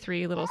brother to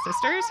 3 little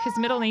sisters. His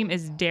middle name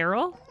is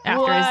Daryl,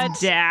 after his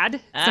dad.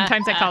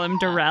 Sometimes I call him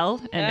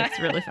Darrell, and it's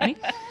really funny.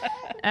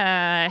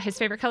 His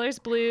favorite color is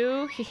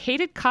blue. He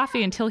hated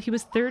coffee until he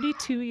was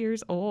 32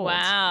 years old.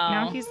 Wow.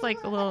 Now he's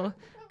like a little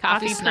Coffee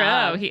coffee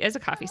snob. pro. He is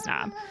a coffee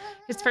snob.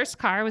 His first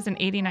car was an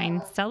 89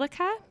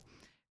 Celica.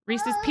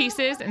 Reese's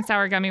Pieces and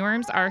sour gummy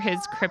worms are his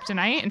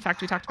kryptonite. In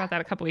fact, we talked about that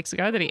a couple weeks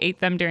ago, that he ate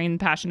them during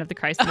the Passion of the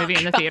Christ movie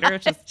in the theater,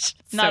 which is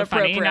Not so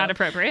funny, appropriate. not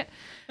appropriate.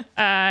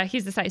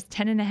 He's a size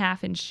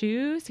 10.5 in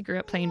shoes. He grew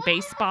up playing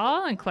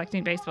baseball and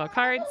collecting baseball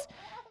cards.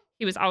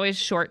 He was always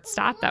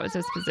shortstop. That was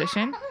his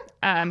position.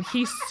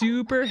 He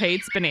super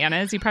hates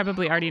bananas. You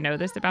probably already know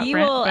this about he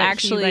Brent. will but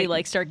actually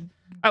like start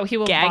he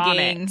will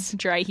gagging, vomit.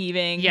 dry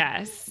heaving.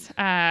 Yes.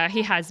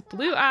 He has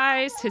blue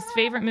eyes. His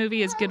favorite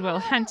movie is Good Will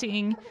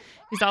Hunting.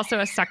 He's also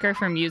a sucker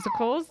for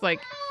musicals,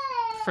 like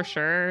for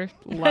sure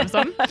loves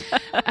them.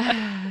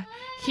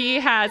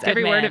 He has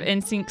every word of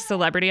NSYNC's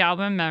Celebrity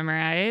album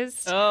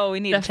memorized. Oh, we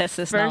need to test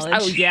this knowledge.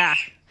 Oh, yeah.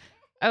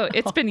 Oh,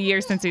 it's been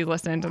years since he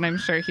listened, and I'm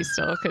sure he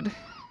still could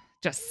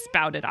just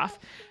spout it off.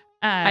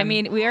 I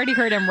mean, we already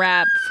heard him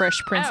rap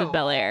Fresh Prince of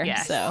Bel-Air.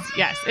 Yes, So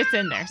yes, it's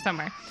in there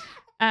somewhere.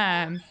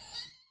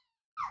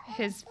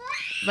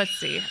 Let's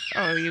see.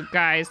 Oh, you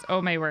guys.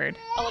 Oh, my word.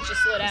 I'll let you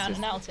slow down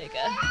and I'll take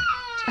a...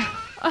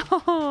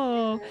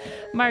 Oh,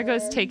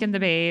 Margot's taken the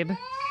babe.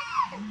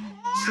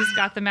 She's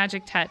got the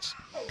magic touch.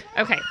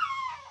 Okay.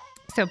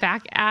 So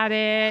back at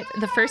it.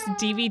 The first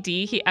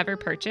DVD he ever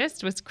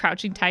purchased was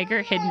Crouching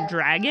Tiger, Hidden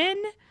Dragon.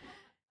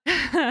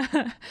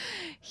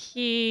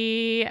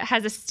 He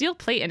has a steel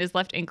plate in his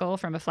left ankle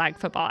from a flag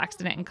football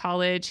accident in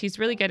college. He's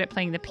really good at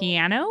playing the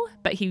piano,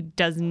 but he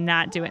does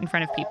not do it in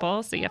front of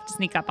people, so you have to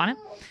sneak up on him.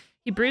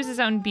 He brews his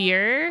own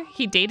beer.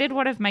 He dated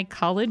one of my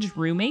college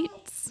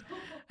roommates.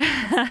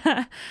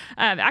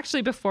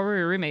 Actually, before we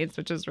were roommates,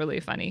 which was really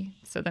funny.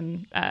 So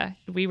then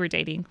we were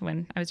dating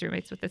when I was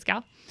roommates with this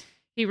gal.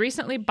 He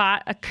recently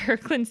bought a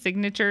Kirkland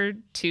Signature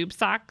tube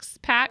socks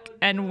pack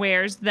and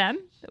wears them.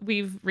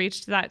 We've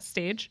reached that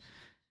stage.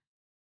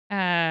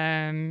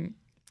 He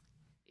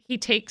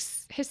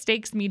takes his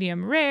steaks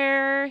medium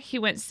rare. He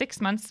went 6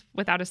 months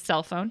without a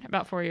cell phone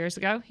about 4 years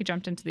ago. He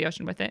jumped into the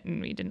ocean with it,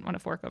 and we didn't want to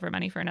fork over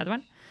money for another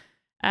one.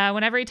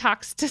 Whenever he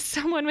talks to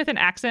someone with an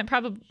accent,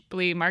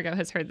 probably Margot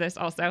has heard this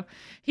also,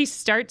 he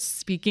starts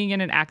speaking in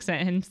an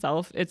accent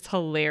himself. It's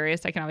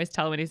hilarious. I can always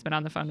tell when he's been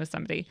on the phone with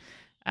somebody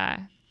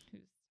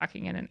who's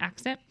talking in an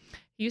accent.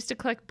 He used to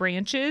collect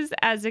branches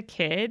as a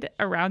kid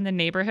around the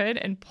neighborhood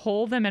and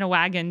pull them in a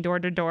wagon door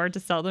to door to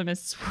sell them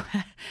as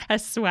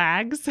as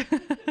swags.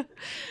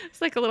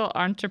 It's like a little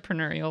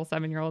entrepreneurial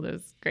 7-year-old. It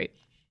was great.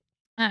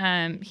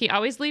 He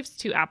always leaves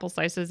 2 apple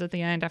slices at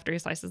the end after he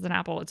slices an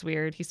apple. It's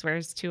weird. He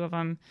swears 2 of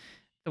them,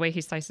 the way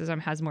he slices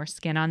them, has more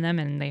skin on them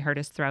and they hurt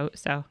his throat.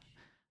 So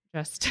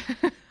just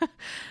a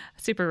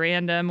super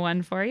random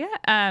one for you.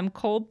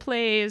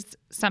 Coldplay's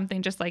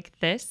Something Just Like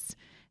This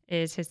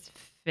is his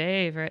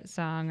favorite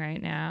song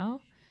right now.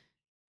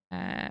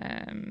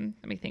 Let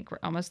me think. We're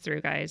almost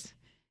through, guys.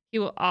 He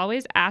will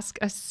always ask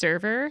a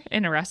server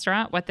in a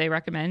restaurant what they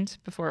recommend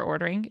before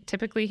ordering.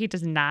 Typically, he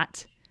does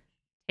not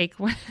take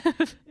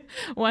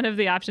one of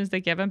the options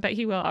they give him, but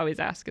he will always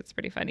ask. It's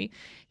pretty funny.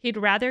 He'd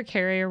rather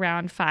carry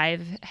around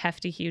 5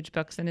 hefty, huge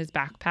books in his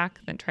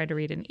backpack than try to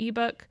read an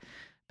ebook.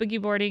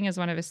 Boogie boarding is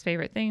one of his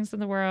favorite things in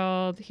the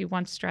world. He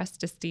once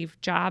dressed as Steve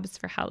Jobs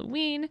for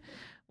Halloween.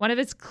 One of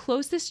his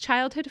closest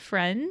childhood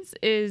friends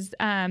is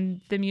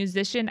the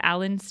musician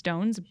Alan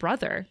Stone's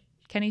brother,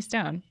 Kenny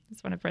Stone.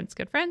 He's one of Brent's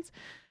good friends.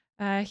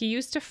 He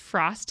used to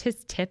frost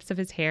his tips of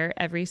his hair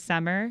every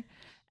summer,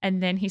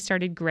 and then he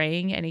started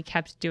graying, and he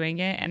kept doing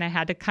it. And I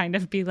had to kind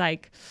of be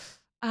like,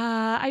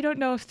 I don't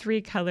know if 3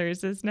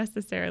 colors is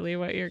necessarily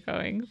what you're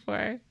going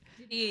for.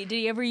 Did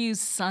he ever use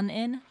Sun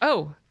In?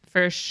 Oh,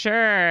 for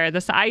sure.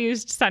 I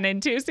used Sun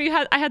In too. So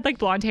I had like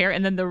blonde hair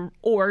and then the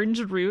orange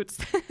roots.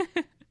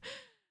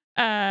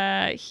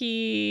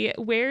 He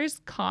wears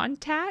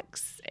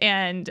contacts,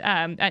 and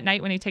at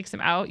night when he takes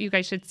them out, you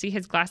guys should see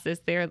his glasses.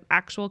 They're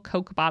actual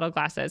Coke bottle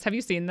glasses. Have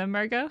you seen them,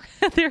 Margot?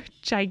 They're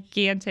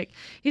gigantic.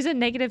 He's a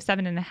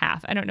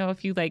 -7.5. I don't know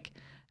if you like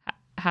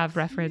have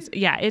reference.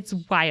 Yeah, it's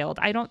wild.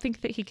 I don't think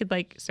that he could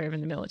like serve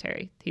in the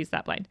military. He's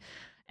that blind.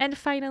 And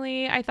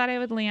finally, I thought I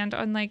would land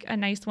on like a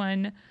nice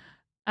one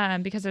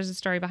because there's a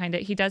story behind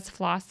it. He does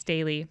floss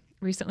daily.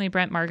 Recently,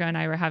 Brent, Margot, and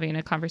I were having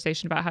a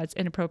conversation about how it's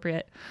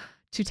inappropriate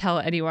to tell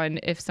anyone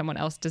if someone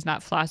else does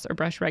not floss or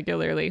brush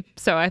regularly.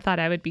 So I thought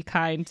I would be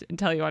kind and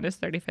tell you on his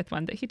 35th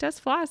one that he does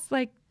floss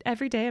like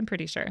every day, I'm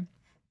pretty sure.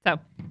 So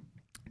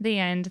the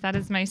end. That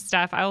is my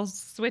stuff. I'll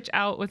switch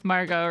out with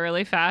Margot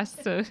really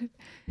fast so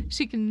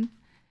she can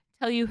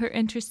tell you her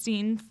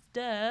interesting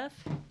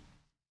stuff.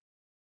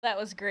 That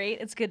was great.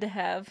 It's good to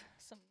have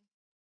some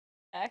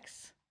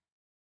facts.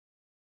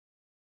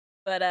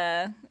 But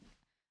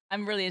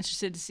I'm really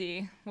interested to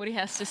see what he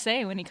has to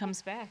say when he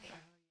comes back.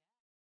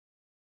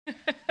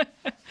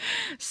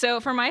 So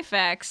for my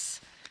facts,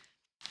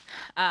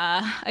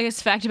 I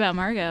guess fact about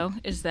Margot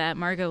is that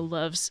Margot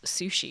loves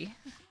sushi,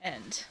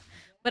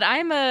 but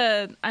I'm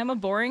a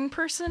boring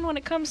person when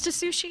it comes to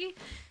sushi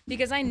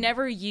because I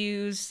never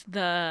use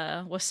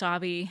the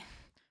wasabi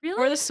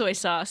or the soy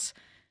sauce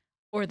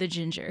or the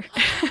ginger.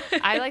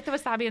 I like the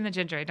wasabi and the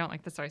ginger. I don't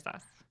like the soy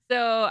sauce.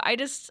 So I'm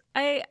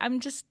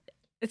just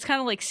it's kind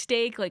of like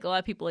steak. Like a lot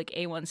of people like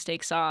A1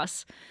 steak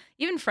sauce.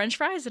 Even French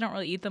fries, I don't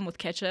really eat them with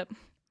ketchup.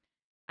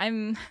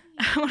 I'm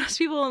one of those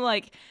people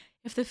like,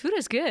 if the food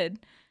is good,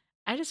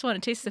 I just want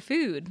to taste the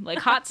food. Like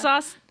hot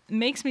sauce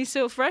makes me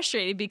so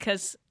frustrated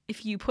because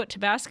if you put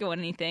Tabasco on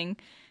anything,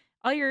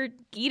 all you're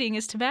eating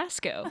is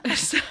Tabasco.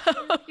 So,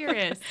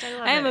 purist.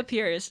 I am a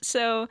purist.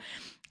 So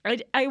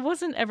I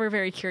wasn't ever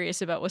very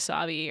curious about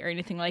wasabi or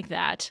anything like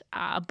that.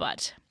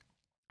 But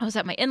I was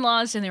at my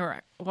in-laws and they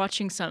were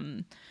watching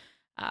some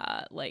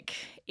like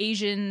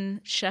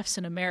Asian Chefs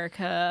in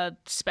America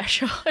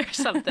special or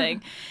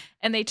something.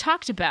 And they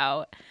talked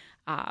about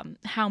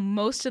how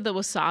most of the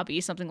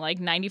wasabi, something like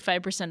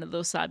 95% of the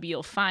wasabi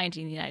you'll find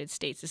in the United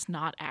States is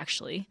not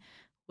actually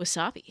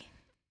wasabi.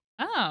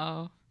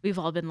 Oh. We've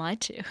all been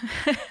lied to.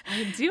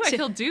 I do. I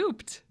feel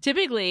duped.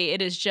 Typically,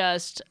 it is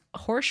just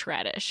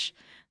horseradish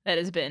that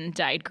has been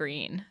dyed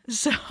green.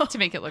 So to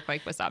make it look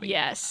like wasabi.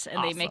 Yes, and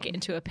awesome. They make it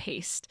into a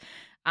paste.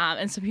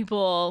 And some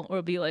people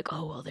will be like,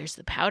 oh, well, there's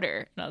the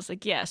powder. And I was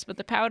like, yes, but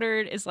the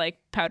powdered is like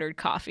powdered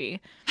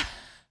coffee.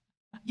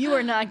 You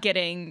are not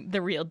getting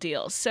the real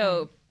deal.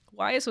 So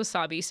why is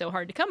wasabi so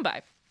hard to come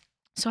by?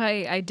 So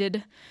I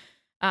did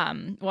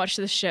watch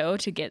the show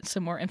to get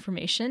some more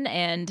information,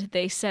 and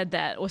they said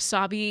that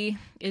wasabi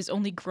is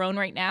only grown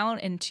right now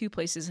in 2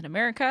 places in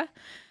America.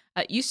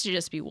 It used to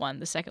just be one.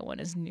 The second one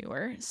is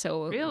newer.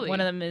 So really?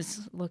 One of them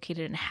is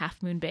located in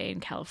Half Moon Bay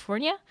in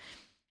California.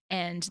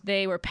 And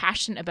they were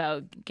passionate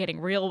about getting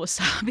real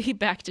wasabi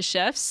back to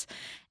chefs.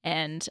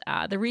 And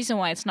the reason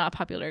why it's not a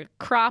popular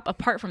crop,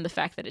 apart from the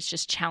fact that it's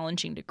just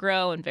challenging to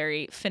grow and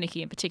very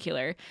finicky in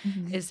particular,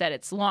 is that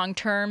it's long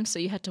term. So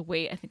you have to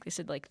wait, I think they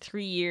said like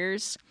 3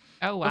 years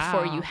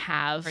before you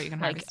have before you can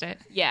harvest it.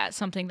 Yeah,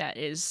 something that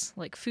is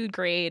like food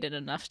grade and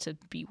enough to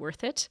be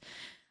worth it.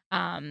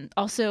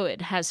 Also,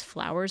 it has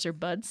flowers or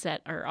buds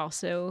that are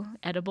also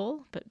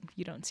edible, but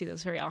you don't see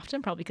those very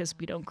often, probably because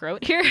we don't grow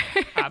it here.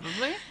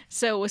 Probably.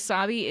 So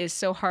wasabi is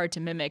so hard to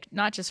mimic,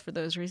 not just for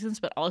those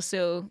reasons, but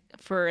also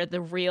for the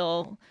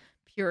real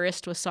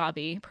purist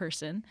wasabi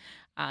person.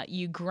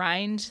 You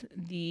grind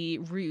the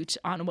root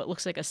on what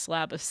looks like a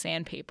slab of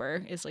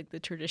sandpaper is like the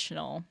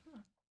traditional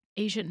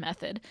Asian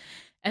method.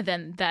 And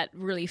then that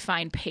really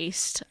fine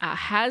paste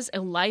has a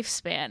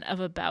lifespan of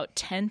about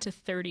 10 to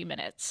 30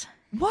 minutes.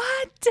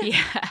 What?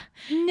 Yeah.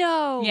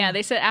 No. Yeah,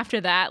 they said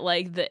after that,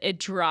 like it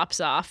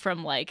drops off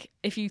from like,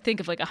 if you think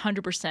of like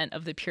 100%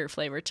 of the pure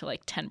flavor to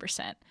like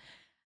 10%,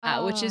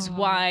 which is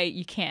why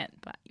you can't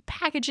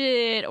package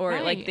it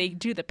or like they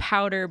do the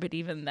powder, but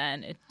even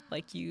then, it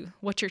like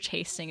what you're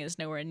tasting is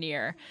nowhere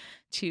near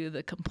to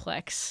the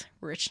complex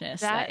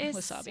richness that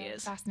wasabi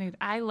is. Fascinating.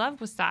 I love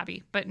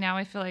wasabi, but now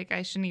I feel like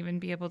I shouldn't even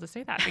be able to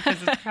say that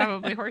because it's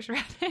probably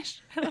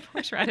horseradish. I love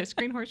horseradish,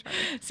 green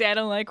horseradish. See, I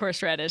don't like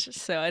horseradish,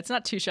 so it's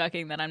not too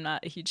shocking that I'm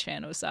not a huge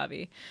fan of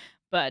wasabi.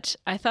 But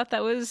I thought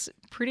that was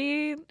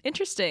pretty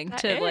interesting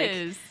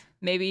like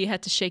maybe you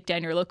had to shake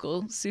down your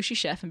local sushi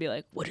chef and be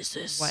like, "What is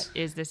this? What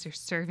is this you're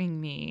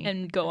serving me?"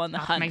 And go on the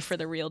hunt for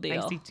the real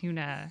deal. Spicy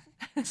tuna.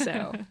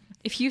 So,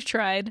 if you've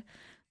tried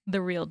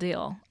the real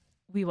deal,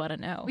 we want to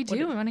know. We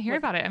do. We want to hear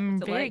about it. I'm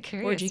very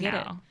curious. Where'd you get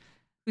now. it?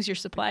 Who's your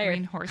supplier?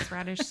 Green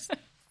horseradish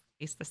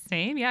tastes the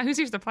same. Yeah. Who's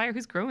your supplier?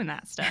 Who's growing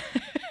that stuff?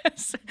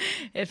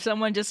 If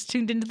someone just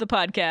tuned into the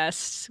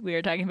podcast, we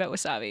are talking about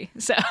wasabi.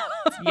 So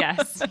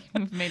yes,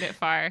 we've made it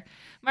far.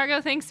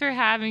 Margot, thanks for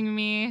having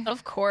me.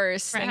 Of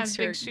course. Brent thanks has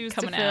for big shoes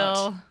coming to fill.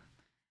 out.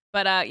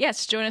 But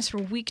yes, join us for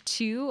week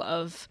 2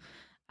 of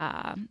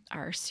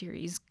our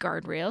series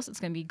Guardrails. It's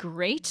going to be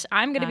great.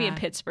 I'm going to be in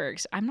Pittsburgh.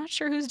 So I'm not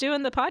sure who's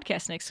doing the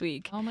podcast next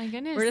week. Oh my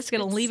goodness. We're just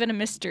going to leave it a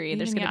mystery.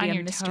 There's going to be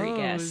a mystery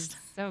guest.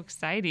 So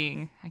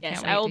exciting.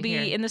 I will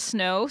be in the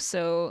snow.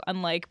 So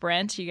unlike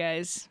Brent, you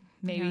guys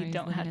maybe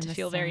don't have to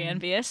feel very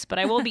envious, but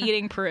I will be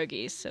eating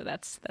pierogies. So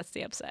that's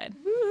the upside.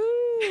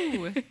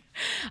 Woo!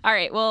 All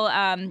right.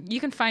 Well,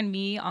 you can find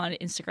me on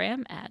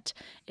Instagram at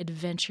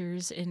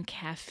Adventures in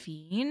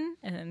Caffeine.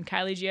 And then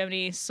Kylie, do you have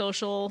any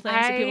social things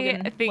that people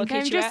can I think locate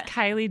I'm you just at?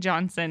 Kylie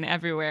Johnson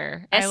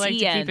everywhere. I like to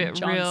keep it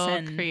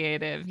Johnson. real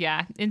creative.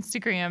 Yeah.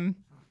 Instagram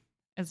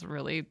is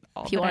really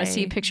all if you want to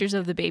see pictures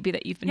of the baby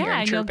that you've been hearing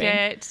and chirping. You'll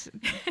get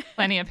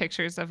plenty of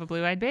pictures of a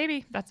blue-eyed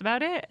baby. That's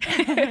about it.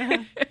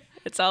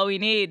 That's all we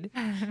need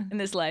in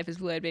this life is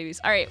blue-eyed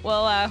babies. All right.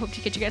 Well, hope to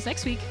catch you guys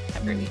next week.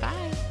 Have a great week.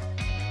 Bye.